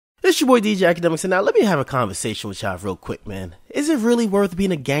This your boy DJ Akademiks, and now let me have a conversation with y'all real quick, man. Is it really worth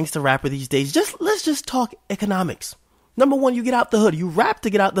being a gangster rapper these days? Let's just talk economics. Number one, you get out the hood. You rap to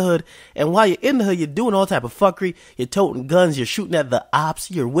get out the hood, and while you're in the hood, you're doing all type of fuckery. You're toting guns, you're shooting at the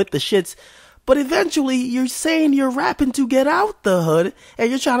ops, you're with the shits. But eventually, you're saying you're rapping to get out the hood, and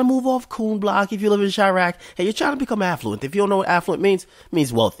you're trying to move off Coon Block if you live in Chirac, and you're trying to become affluent. If you don't know what affluent means, it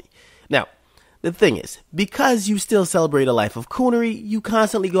means wealthy. Now, the thing is, because you still celebrate a life of coonery, you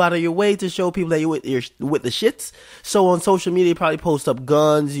constantly go out of your way to show people that you're with the shits. So on social media, you probably post up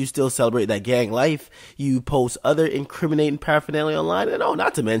guns, you still celebrate that gang life, you post other incriminating paraphernalia online, and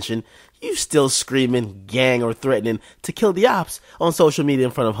not to mention, you still screaming gang or threatening to kill the ops on social media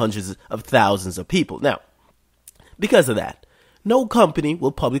in front of hundreds of thousands of people. Now, because of that, no company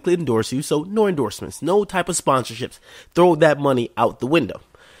will publicly endorse you, so no endorsements, no type of sponsorships. Throw that money out the window.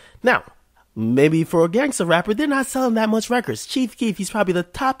 Now, maybe for a gangster rapper, they're not selling that much records. Chief Keef, he's probably the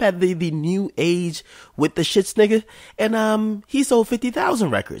top at the new age with the shits nigga. And he sold 50,000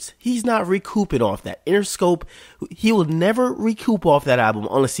 records. He's not recouping off that. Interscope, he will never recoup off that album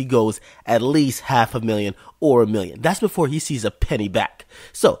unless he goes at least 500,000 or $1 million. That's before he sees a penny back.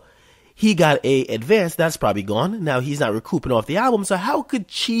 So he got a advance, that's probably gone. Now he's not recouping off the album. So how could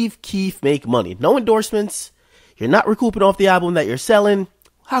Chief Keef make money? No endorsements. You're not recouping off the album that you're selling.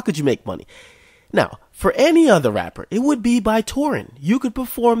 How could you make money? Now, for any other rapper, it would be by touring. You could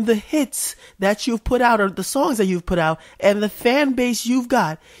perform the hits that you've put out or the songs that you've put out and the fan base you've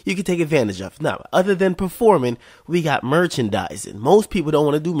got, you can take advantage of. Now, other than performing, we got merchandising. Most people don't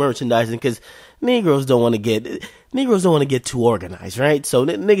want to do merchandising because Negroes don't want to get too organized, right? So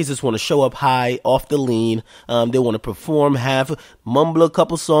niggas just want to show up high, off the lean. They want to perform, mumble a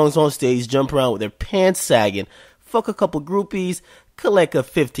couple songs on stage, jump around with their pants sagging, fuck a couple groupies, collect a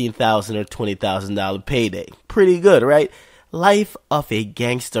 $15,000 or $20,000 payday. Pretty good, right? Life of a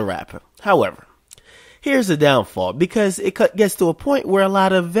gangster rapper. However, here's the downfall, because it gets to a point where a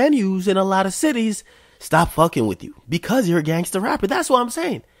lot of venues in a lot of cities stop fucking with you because you're a gangster rapper. That's what I'm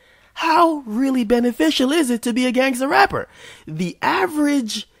saying. How really beneficial is it to be a gangster rapper? The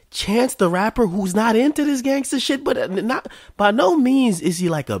average Chance the Rapper who's not into this gangster shit, but not by no means is he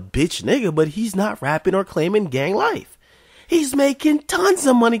like a bitch nigga, but he's not rapping or claiming gang life. He's making tons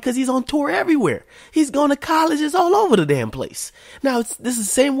of money because he's on tour everywhere. He's going to colleges all over the damn place. Now, this is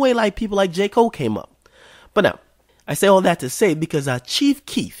the same way like people like J. Cole came up. But now, I say all that to say because Chief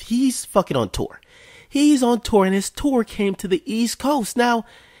Keef, he's fucking on tour. He's on tour and his tour came to the East Coast. Now,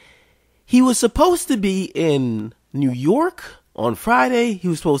 he was supposed to be in New York on Friday. He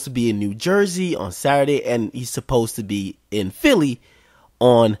was supposed to be in New Jersey on Saturday. And he's supposed to be in Philly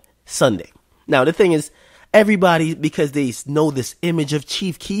on Sunday. Now, the thing is, everybody, because they know this image of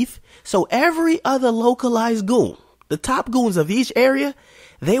Chief Keef, so every other localized goon, the top goons of each area,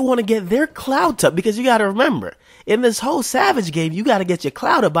 they want to get their clout up, because you got to remember, in this whole Savage game, you got to get your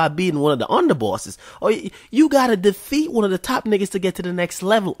clout up by being one of the underbosses, or you got to defeat one of the top niggas to get to the next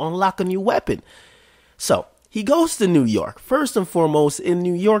level, unlock a new weapon. So he goes to New York. First and foremost, in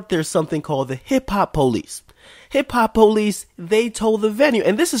New York, there's something called the Hip Hop Police. Hip Hop Police, they told the venue,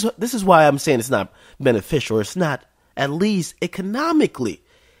 and this is why I'm saying it's not beneficial. It's not, at least economically,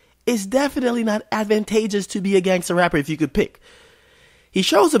 it's definitely not advantageous to be a gangster rapper if you could pick. He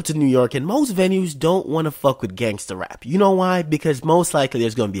shows up to New York, and most venues don't want to fuck with gangster rap. You know why? Because most likely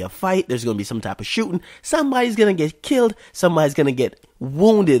there's going to be a fight, there's going to be some type of shooting, somebody's going to get killed, somebody's going to get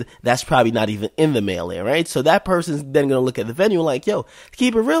wounded that's probably not even in the mail there, right? So that person's then going to look at the venue like, yo, to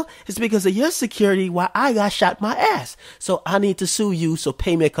keep it real, it's because of your security why I got shot my ass. So I need to sue you, so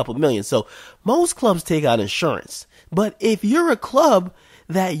pay me a couple million. So most clubs take out insurance. But if you're a club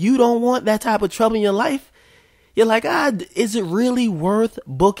that you don't want that type of trouble in your life, you're like, is it really worth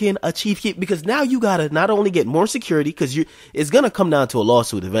booking a Chief Keef? Because now you got to not only get more security, because it's going to come down to a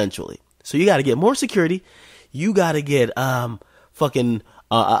lawsuit eventually. So you got to get more security. You got to get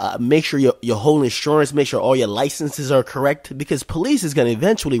make sure your whole insurance, make sure all your licenses are correct, because police is going to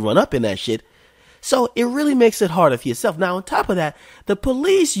eventually run up in that shit. So it really makes it harder for yourself. Now, on top of that, the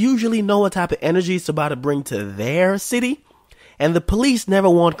police usually know what type of energy it's about to bring to their city. And the police never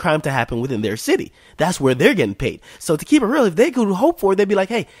want crime to happen within their city. That's where they're getting paid. So to keep it real, if they could hope for it, they'd be like,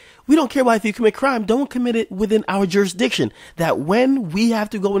 hey, we don't care about if you commit crime. Don't commit it within our jurisdiction. That when we have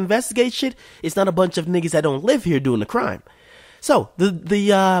to go investigate shit, it's not a bunch of niggas that don't live here doing the crime. So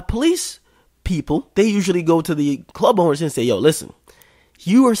the police people, they usually go to the club owners and say, yo, listen,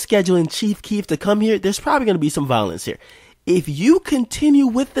 you are scheduling Chief Keef to come here. There's probably going to be some violence here. If you continue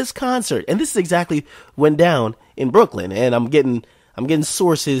with this concert, and this is exactly went down in Brooklyn, and I'm getting I'm getting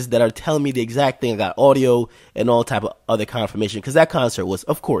sources that are telling me the exact thing. I got audio and all type of other confirmation because that concert was,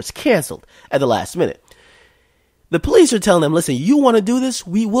 of course, canceled at the last minute. The police are telling them, listen, you want to do this?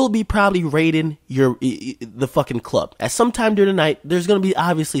 We will be probably raiding the fucking club. At some time during the night, there's going to be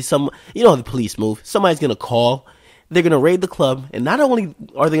obviously some, you know how the police move. Somebody's going to call. They're going to raid the club. And not only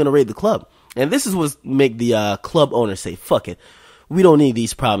are they going to raid the club, and this is what make the club owner say, fuck it. We don't need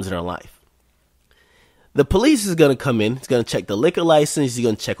these problems in our life. The police is going to come in. It's going to check the liquor license. He's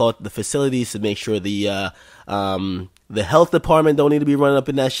going to check all the facilities to make sure the health department don't need to be running up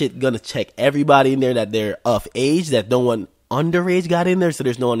in that shit. Going to check everybody in there that they're of age, that no one underage got in there, so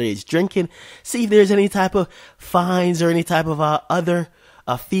there's no underage drinking. See if there's any type of fines or any type of other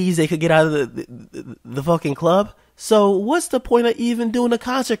fees they could get out of the fucking club. So what's the point of even doing a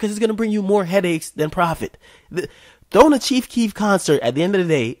concert? Because it's going to bring you more headaches than profit. Throwing a Chief Keef concert at the end of the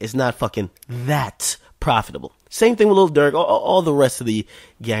day is not fucking that profitable. Same thing with Lil Durk, all the rest of the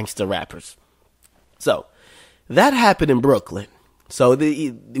gangster rappers. So that happened in Brooklyn. So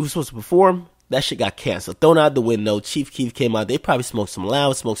he was supposed to perform. That shit got canceled, thrown out the window. Chief Keef came out. They probably smoked some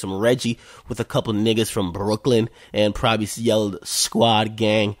loud, smoked some Reggie with a couple niggas from Brooklyn, and probably yelled "Squad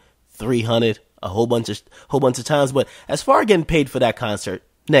Gang 300" a whole bunch of times. But as far as getting paid for that concert,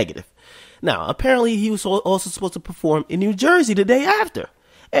 negative. Now apparently he was also supposed to perform in New Jersey the day after.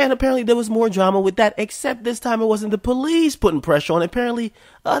 And apparently there was more drama with that, except this time it wasn't the police putting pressure on. Apparently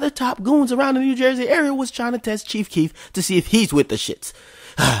other top goons around the New Jersey area was trying to test Chief Keef to see if he's with the shits.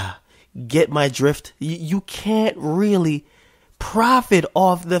 Get my drift? You can't really profit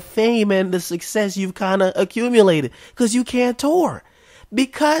off the fame and the success you've kind of accumulated because you can't tour.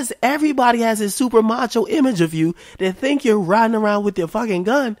 Because everybody has this super macho image of you that think you're riding around with your fucking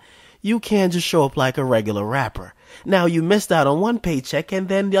gun. You can't just show up like a regular rapper. Now you missed out on one paycheck and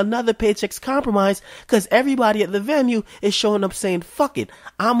then another paycheck's compromised because everybody at the venue is showing up saying, fuck it,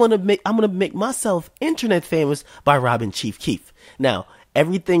 I'm gonna make myself internet famous by robbing Chief Keef. Now,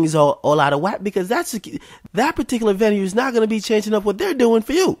 everything's all out of whack because that particular venue is not gonna be changing up what they're doing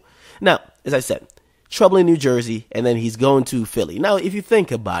for you. Now, as I said, trouble in New Jersey and then he's going to Philly. Now, if you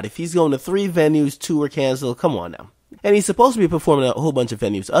think about it, if he's going to 3 venues, 2 were canceled, come on now. And he's supposed to be performing at a whole bunch of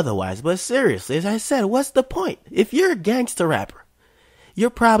venues otherwise. But seriously, as I said, what's the point? If you're a gangster rapper, you're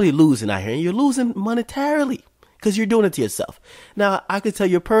probably losing out here. And you're losing monetarily because you're doing it to yourself. Now, I could tell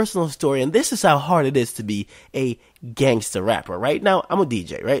you a personal story. And this is how hard it is to be a gangster rapper, right? Now, I'm a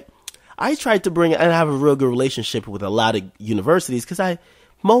DJ, right? I tried to bring, and I have a real good relationship with a lot of universities because I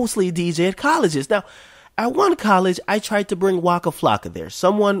mostly DJ at colleges. Now, at one college, I tried to bring Waka Flocka there.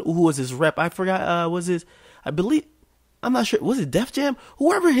 Someone who was his rep, I forgot, I'm not sure, was it Def Jam?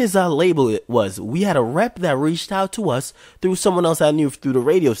 Whoever his label it was, we had a rep that reached out to us through someone else I knew through the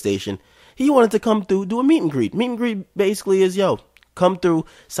radio station. He wanted to come through, do a meet and greet. Meet and greet basically is, come through,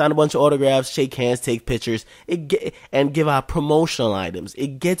 sign a bunch of autographs, shake hands, take pictures, and give out promotional items.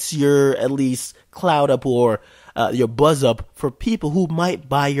 It gets your, at least, clout up or your buzz up for people who might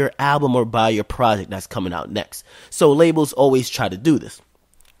buy your album or buy your project that's coming out next. So labels always try to do this.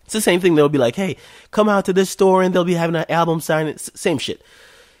 It's the same thing. They'll be like, hey, come out to this store and they'll be having an album signing. Same shit.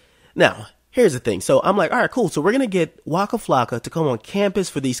 Now, here's the thing. So I'm like, all right, cool. So we're going to get Waka Flocka to come on campus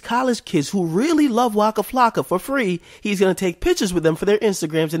for these college kids who really love Waka Flocka for free. He's going to take pictures with them for their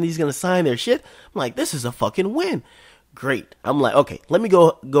Instagrams and he's going to sign their shit. I'm like, this is a fucking win. Great. I'm like, okay, let me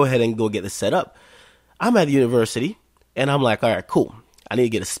go ahead and go get this set up. I'm at the university and I'm like, all right, cool. I need to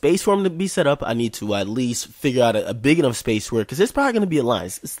get a space for him to be set up. I need to at least figure out a big enough space where, because there's probably going to be a line.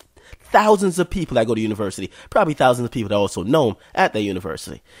 It's thousands of people that go to university, probably thousands of people that also know him at that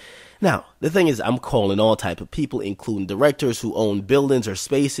university. Now, the thing is, I'm calling all type of people, including directors who own buildings or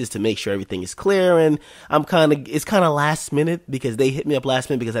spaces to make sure everything is clear. And it's kind of last minute because they hit me up last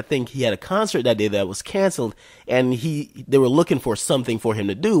minute because I think he had a concert that day that was canceled and they were looking for something for him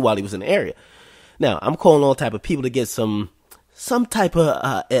to do while he was in the area. Now, I'm calling all type of people to get some type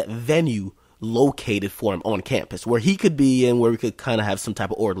of venue located for him on campus where he could be and where we could kind of have some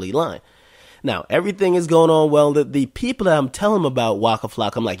type of orderly line. Now, everything is going on well. The people that I'm telling about Waka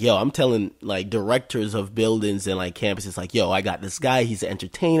Flocka, I'm like, I'm telling like directors of buildings and like campuses, like, I got this guy. He's an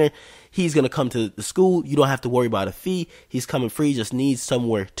entertainer. He's going to come to the school. You don't have to worry about a fee. He's coming free. Just needs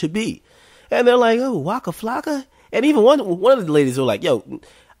somewhere to be. And they're like, oh, Waka Flocka. And even one of the ladies were like,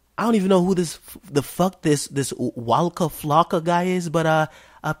 I don't even know who this Waka Flocka guy is, but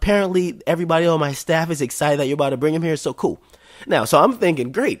apparently everybody on my staff is excited that you're about to bring him here. So cool. Now, so I'm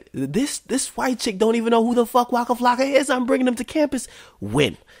thinking, great. This white chick don't even know who the fuck Waka Flocka is. I'm bringing him to campus.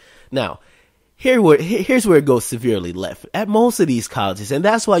 Win. Now, Here's where it goes severely left. At most of these colleges, and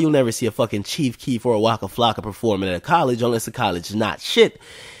that's why you'll never see a fucking Chief Keef or a Waka Flocka performing at a college unless the college is not shit.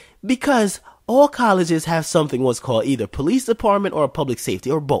 Because all colleges have something what's called either police department or public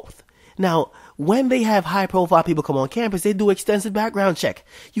safety, or both. Now, when they have high-profile people come on campus, they do extensive background check.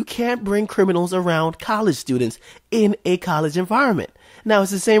 You can't bring criminals around college students in a college environment. Now,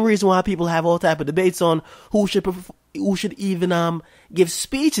 it's the same reason why people have all type of debates on who should even give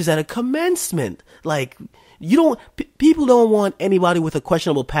speeches at a commencement. Like, people don't want anybody with a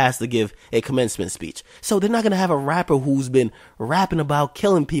questionable past to give a commencement speech. So they're not going to have a rapper who's been rapping about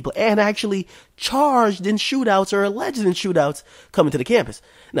killing people and actually charged in shootouts or alleged in shootouts coming to the campus.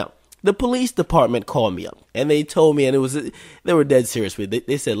 Now, the police department called me up and they told me, and they were dead serious with it.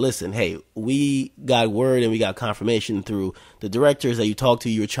 They said, listen, hey, we got word and we got confirmation through the directors that you talked to.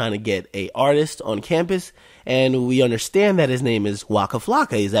 You were trying to get a artist on campus, and we understand that his name is Waka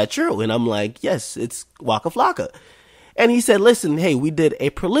Flocka. Is that true? And I'm like, yes, it's Waka Flocka. And he said, listen, hey, we did a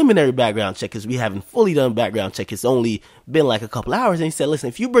preliminary background check because we haven't fully done a background check. It's only been like a couple hours. And he said, listen,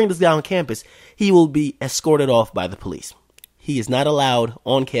 if you bring this guy on campus, he will be escorted off by the police. He is not allowed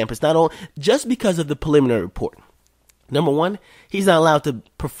on campus, just because of the preliminary report. Number one, he's not allowed to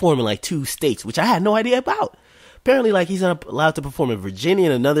perform in like 2 states, which I had no idea about. Apparently, like, he's not allowed to perform in Virginia,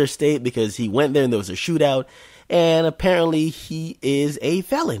 in another state, because he went there and there was a shootout. And apparently he is a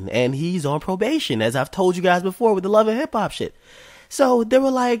felon and he's on probation, as I've told you guys before with the Love and Hip Hop shit. So they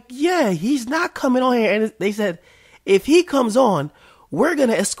were like, yeah, he's not coming on here. And they said, if he comes on, we're going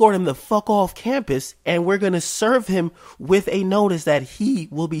to escort him the fuck off campus, and we're going to serve him with a notice that he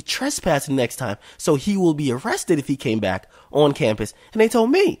will be trespassing next time. So he will be arrested if he came back on campus. And they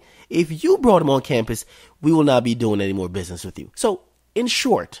told me, if you brought him on campus, we will not be doing any more business with you. So in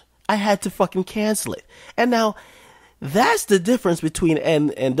short, I had to fucking cancel it. And now that's the difference between,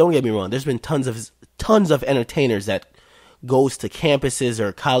 and don't get me wrong, there's been tons of entertainers that goes to campuses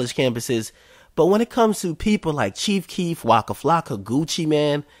or college campuses. But when it comes to people like Chief Keef, Waka Flocka, Gucci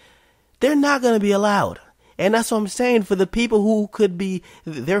Man, they're not going to be allowed. And that's what I'm saying. For the people who could be,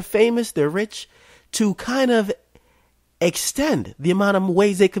 they're famous, they're rich, to kind of extend the amount of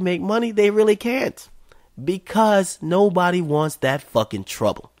ways they can make money, they really can't. Because nobody wants that fucking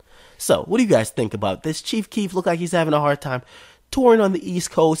trouble. So, what do you guys think about this? Chief Keef look like he's having a hard time touring on the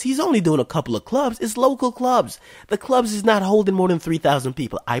East Coast. He's only doing a couple of clubs. It's local clubs. The clubs is not holding more than 3,000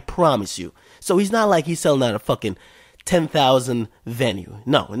 people. I promise you. So he's not like he's selling out a fucking 10,000 venue.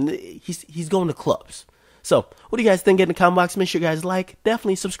 No, and he's going to clubs. So what do you guys think? Get in the comment box. Make sure you guys like,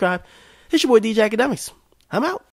 definitely subscribe. It's your boy DJ Akademiks. I'm out.